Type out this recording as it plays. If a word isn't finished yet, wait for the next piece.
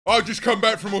I just come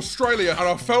back from Australia and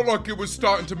I felt like it was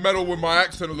starting to meddle with my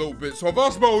accent a little bit. So I've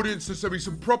asked my audience to send me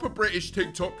some proper British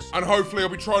TikToks and hopefully I'll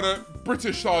be trying to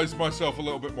Britishize myself a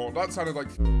little bit more. That sounded like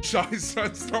shize.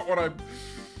 That's not what I'm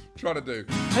trying to do.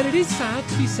 And it is sad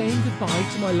to be saying goodbye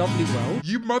to my lovely world.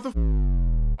 You mother...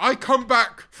 I come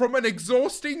back from an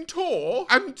exhausting tour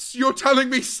and you're telling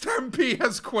me Stampy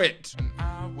has quit.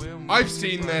 I've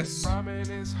seen this.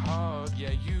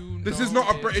 This is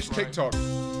not a British TikTok.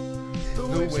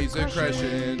 The waves are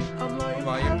crashing,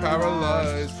 lying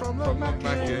paralyzed from the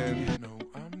macking.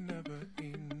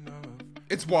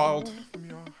 It's wild.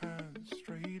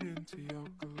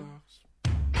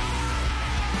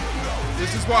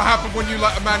 This is what happened when you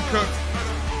let a man cook.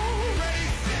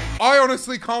 I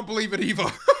honestly can't believe it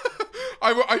either.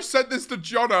 I sent this to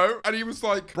Jono and he was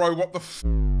like, bro, what the f?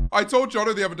 I told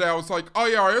Jono the other day, I was like, oh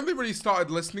yeah, I only really started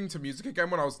listening to music again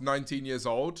when I was 19 years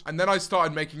old. And then I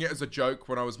started making it as a joke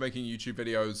when I was making YouTube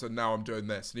videos and now I'm doing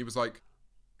this. And he was like,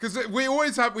 because we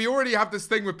already have this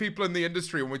thing with people in the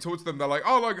industry when we talk to them, they're like,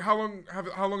 oh, like how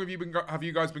long have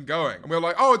you guys been going? And we're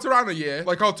like, oh, it's around a year.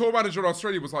 Like our tour manager in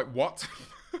Australia was like, what?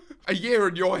 A year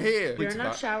and you're here. You're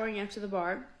not showering after the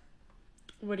bar.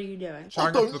 What are you doing? I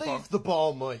don't leave the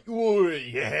bar, mate. Oh,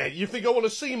 yeah. You think I want to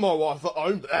see my wife at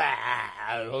home?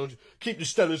 Keep the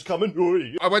Stellas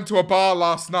coming. I went to a bar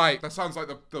last night. That sounds like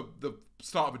the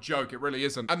start of a joke. It really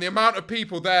isn't. And the amount of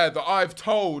people there that I've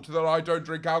told that I don't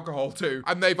drink alcohol to,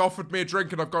 and they've offered me a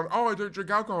drink and I've gone, oh, I don't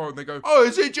drink alcohol. And they go, oh,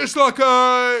 is it just like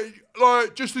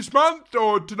just this month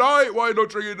or tonight? Why are you not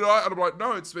drinking tonight? And I'm like,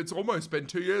 no, it's almost been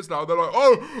 2 years now. And they're like,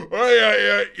 oh,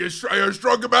 yeah, you're a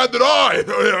stronger man than I.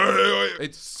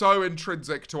 It's so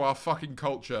intrinsic to our fucking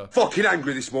culture. Fucking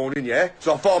angry this morning, yeah?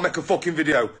 So I thought I'd make a fucking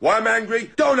video. Why am I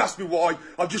angry? Don't ask me why.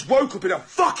 I've just woke up in a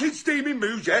fucking steaming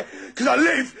mood, yeah? Because I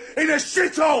live in a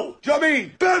shithole. Do you know what I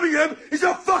mean? Birmingham is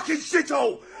a fucking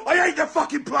shithole. I hate the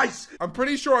fucking place. I'm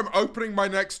pretty sure I'm opening my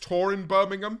next tour in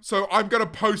Birmingham, so I'm gonna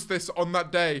post this on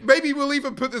that day. Maybe we'll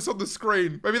even put this on the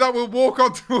screen. Maybe that will walk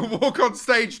on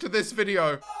stage to this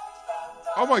video.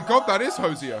 Oh my god, that is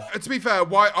Hosier. To be fair,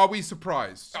 why are we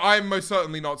surprised? I'm most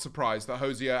certainly not surprised that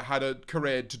Hosier had a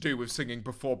career to do with singing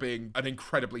before being an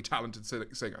incredibly talented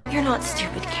singer. You're not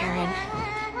stupid, Karen.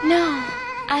 No,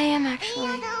 I am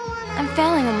actually. I'm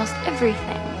failing almost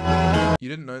everything. You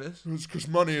didn't know this? It's because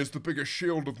money is the biggest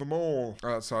shield of them all.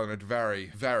 Oh, that sounded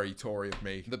very, very Tory of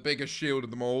me. The biggest shield of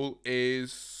them all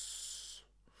is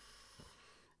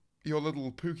your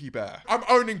little Pookie bear. I'm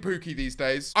owning Pookie these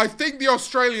days. I think the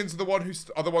Australians are the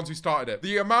ones who started it.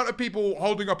 The amount of people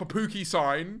holding up a Pookie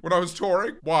sign when I was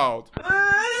touring, wild. It's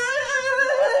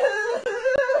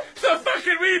a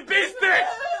fucking weird business.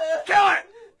 Kill it.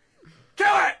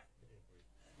 Kill it.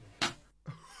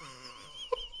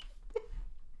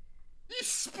 You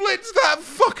split that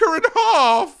fucker in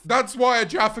half! That's why a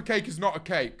Jaffa cake is not a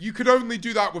cake. You could only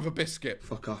do that with a biscuit.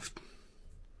 Fuck off.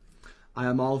 I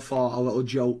am all for a little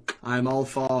joke. I am all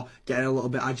for getting a little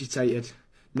bit agitated.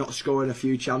 Not scoring a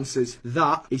few chances.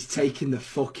 That is taking the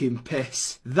fucking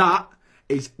piss. That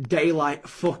is daylight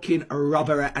fucking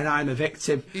robbery and I'm a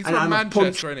victim. He's and from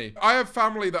Manchester, isn't he? I have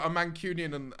family that are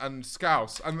Mancunian and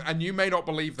Scouse, and you may not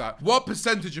believe that. What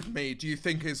percentage of me do you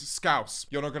think is Scouse?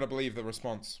 You're not going to believe the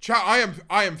response. Chat, I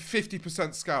am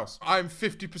 50% Scouse. I am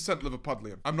 50%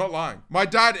 Liverpudlian. I'm not lying. My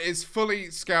dad is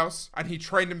fully Scouse, and he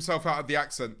trained himself out of the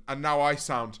accent, and now I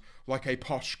sound like a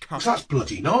posh cunt. That's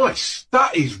bloody nice.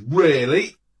 That is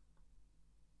really...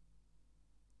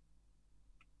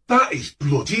 That is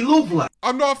bloody lovely.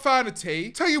 I'm not a fan of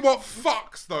tea. Tell you what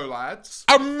fucks though, lads.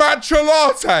 A matcha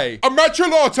latte. A matcha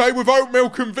latte with oat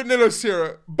milk and vanilla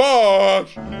syrup.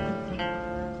 Bosh.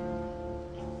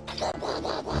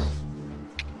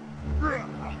 Greg,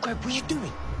 what are you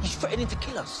doing? He's threatening to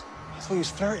kill us. I thought he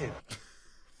was flirting.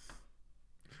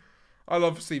 I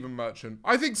love Stephen Merchant.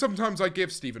 I think sometimes I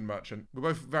give Stephen Merchant. We're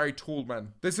both very tall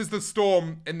men. This is the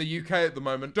storm in the UK at the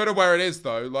moment. Don't know where it is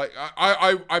though. Like,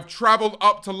 I've traveled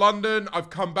up to London. I've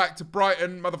come back to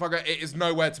Brighton. Motherfucker, it is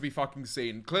nowhere to be fucking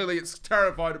seen. Clearly it's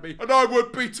terrified of me. And I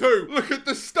would be too. Look at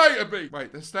the state of me.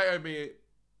 Wait, the state of me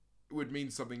would mean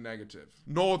something negative.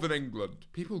 Northern England.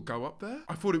 People go up there?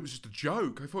 I thought it was just a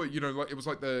joke. I thought, you know, like it was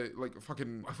like I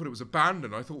thought it was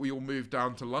abandoned. I thought we all moved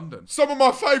down to London. Some of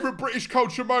my favourite British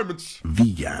culture moments.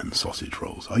 Vegan sausage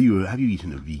rolls. Have you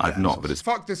eaten a vegan I've not, sausage? but it's...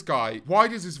 Fuck this guy. Why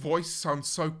does his voice sound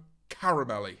so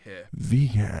caramelly here?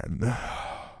 Vegan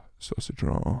sausage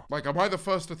roll. Like, am I the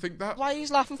first to think that? Why are you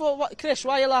laughing for? What, Chris,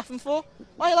 why are you laughing for?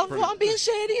 Why are you laughing for? I'm being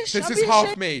serious. This is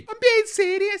half me. I'm being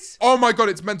serious. Oh my god,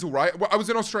 it's mental, right? I was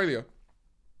in Australia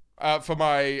for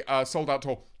my sold out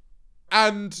tour.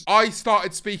 And I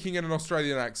started speaking in an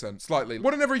Australian accent, slightly.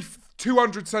 One in every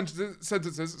 200 sentences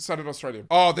said in Australian.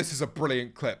 Oh, this is a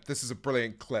brilliant clip. This is a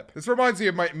brilliant clip. This reminds me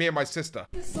of me and my sister.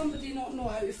 Does somebody not know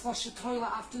how to flush a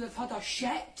toilet after they've had a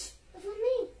shit? What do you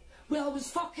mean? Well, I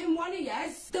was fucking one of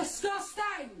yous. Disgusting.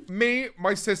 Me,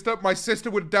 my sister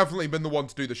would have definitely been the one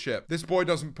to do the shit. This boy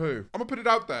doesn't poo. I'm gonna put it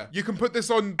out there. You can put this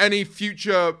on any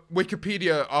future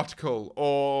Wikipedia article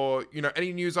or, you know,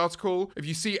 any news article. If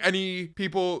you see any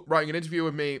people writing an interview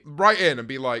with me, write in and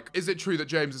be like, is it true that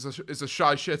James is a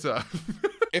shy shitter?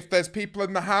 If there's people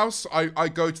in the house, I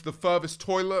go to the furthest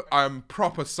toilet. I'm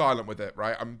proper silent with it,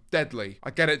 right? I'm deadly.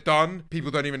 I get it done.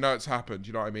 People don't even know it's happened,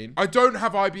 you know what I mean? I don't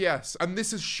have IBS, and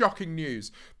this is shocking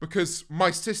news because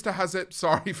my sister has it.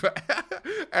 Sorry for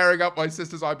airing up my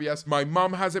sister's IBS. My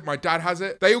mum has it. My dad has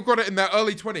it. They all got it in their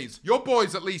early 20s. Your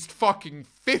boy's at least fucking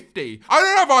 50. I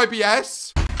don't have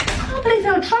IBS. I can't believe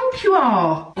how drunk you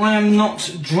are. I am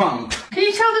not drunk. Can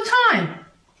you tell the time?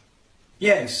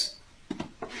 Yes.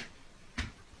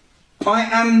 I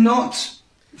am not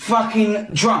fucking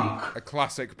drunk. A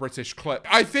classic British clip.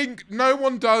 I think no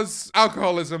one does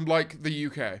alcoholism like the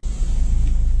UK.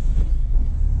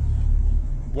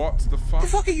 What the fuck? The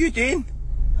fuck are you doing?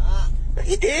 What are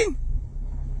you doing?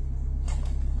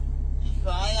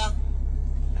 Fire.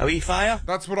 Are we fire?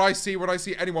 That's what I see when I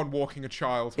see anyone walking a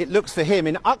child. It looks for him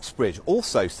in Uxbridge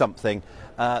also something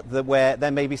where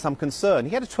there may be some concern.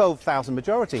 He had a 12,000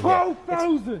 majority here.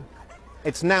 12,000!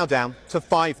 It's now down to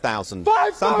 5,000.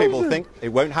 5,000! Some people think it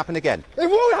won't happen again. It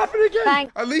won't happen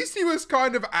again! At least he was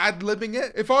kind of ad-libbing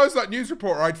it. If I was that news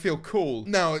reporter, I'd feel cool.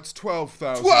 No, it's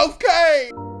 12,000.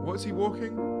 12K! What is he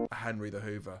walking? Henry the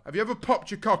Hoover. Have you ever popped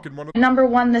your cock in one of... Number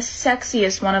one, the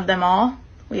sexiest one of them all.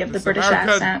 We have the British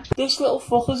American accent. This little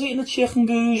fucker's eating a chicken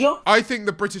goozler. I think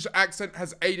the British accent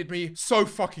has aided me so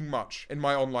fucking much in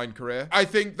my online career. I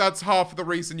think that's half of the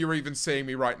reason you're even seeing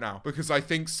me right now. Because I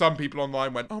think some people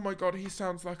online went, oh my god, he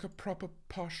sounds like a proper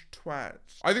posh twat.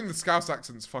 I think the Scouse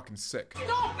accent's fucking sick.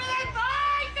 Stop being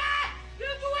violent! You're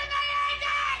doing it!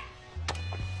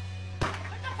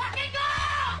 What the fucking go?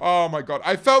 Oh my god.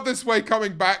 I felt this way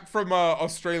coming back from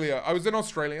Australia. I was in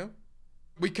Australia.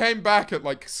 We came back at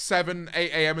like 7,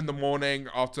 8 a.m. in the morning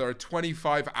after a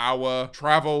 25-hour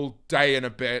travel day and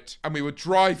a bit. And we were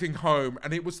driving home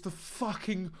and it was the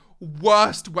fucking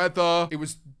worst weather. It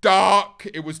was dark.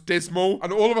 It was dismal.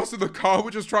 And all of us in the car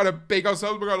were just trying to big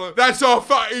ourselves. We're going like, that's our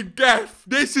fucking death.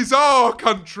 This is our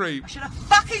country. I should have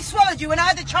fucking swallowed you when I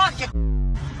had the chance, you...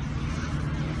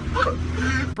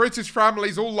 British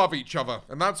families all love each other.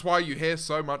 And that's why you hear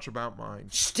so much about mine.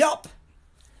 Stop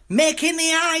making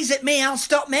the eyes at me, I'll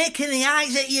stop making the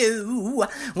eyes at you.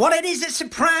 What it is that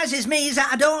surprises me is that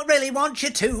I don't really want you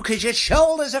to, because your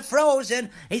shoulders are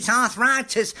frozen, it's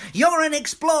arthritis, you're an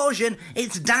explosion,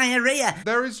 it's diarrhea.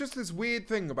 There is just this weird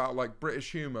thing about like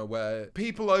British humour where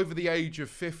people over the age of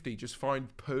 50 just find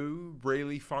poo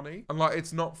really funny. And like,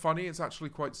 it's not funny, it's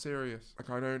actually quite serious. Like,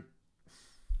 I know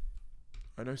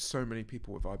so many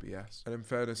people with IBS. And in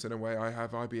fairness, in a way, I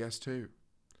have IBS too.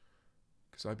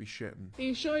 Because I'd be shitting. Are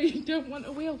you sure you don't want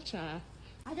a wheelchair?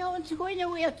 I don't want to go in a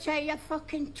wheelchair, you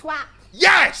fucking twat.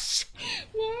 Yes!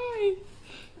 Why?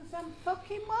 Because I'm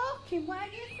fucking walking. Why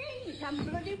do you think? I'm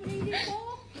bloody bleeding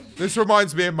walking. This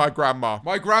reminds me of my grandma.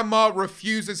 My grandma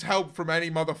refuses help from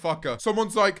any motherfucker.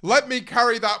 Someone's like, let me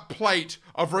carry that plate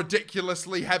of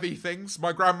ridiculously heavy things.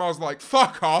 My grandma's like,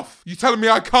 fuck off. You telling me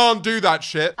I can't do that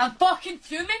shit? I'm fucking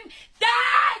fuming.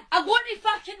 Dad! I want to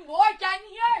fucking war down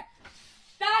here.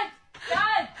 Dad!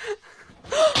 Dad!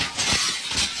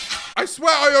 I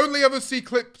swear I only ever see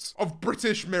clips of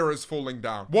British mirrors falling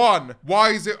down. 1, why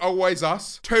is it always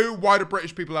us? 2, why do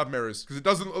British people have mirrors? Because it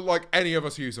doesn't look like any of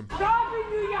us use them.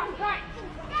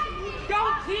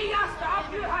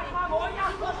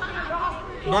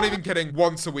 Not even kidding,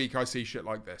 once a week I see shit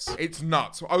like this. It's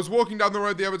nuts. I was walking down the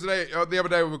road the other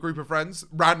day with a group of friends.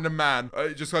 Random man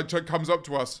just like comes up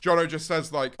to us. Jono just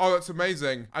says like, oh, that's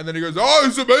amazing. And then he goes, oh,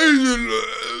 it's amazing.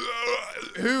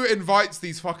 Who invites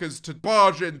these fuckers to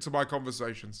barge into my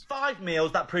conversations? 5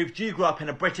 meals that proved you grew up in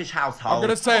a British household. I'm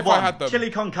gonna say if I had them. Chili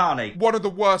con carne. One of the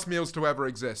worst meals to ever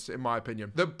exist, in my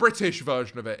opinion. The British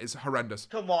version of it is horrendous.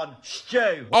 Come on,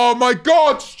 stew. Oh my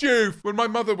god, stew! When my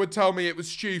mother would tell me it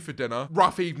was stew for dinner,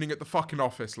 rough evening at the fucking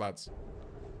office, lads.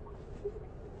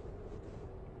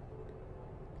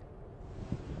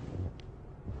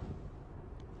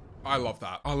 I love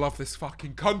that. I love this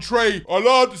fucking country. I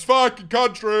love this fucking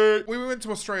country. We went to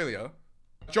Australia.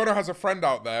 Jono has a friend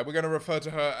out there. We're going to refer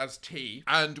to her as T.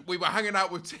 And we were hanging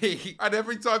out with T. And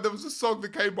every time there was a song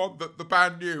that came on that the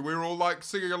band knew, we were all like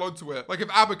singing along to it. Like if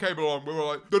ABBA came along, we were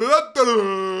like,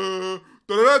 da-da-da-da-da,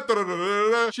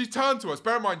 She turned to us.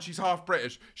 Bear in mind, she's half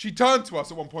British. She turned to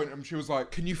us at one point and she was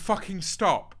like, can you fucking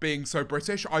stop being so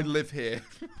British? I live here.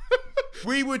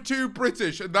 We were too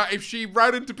British, and that if she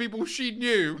ran into people she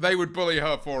knew, they would bully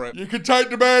her for it. You can take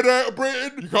the man out of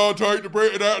Britain. You can't take the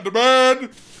Britain out of the man.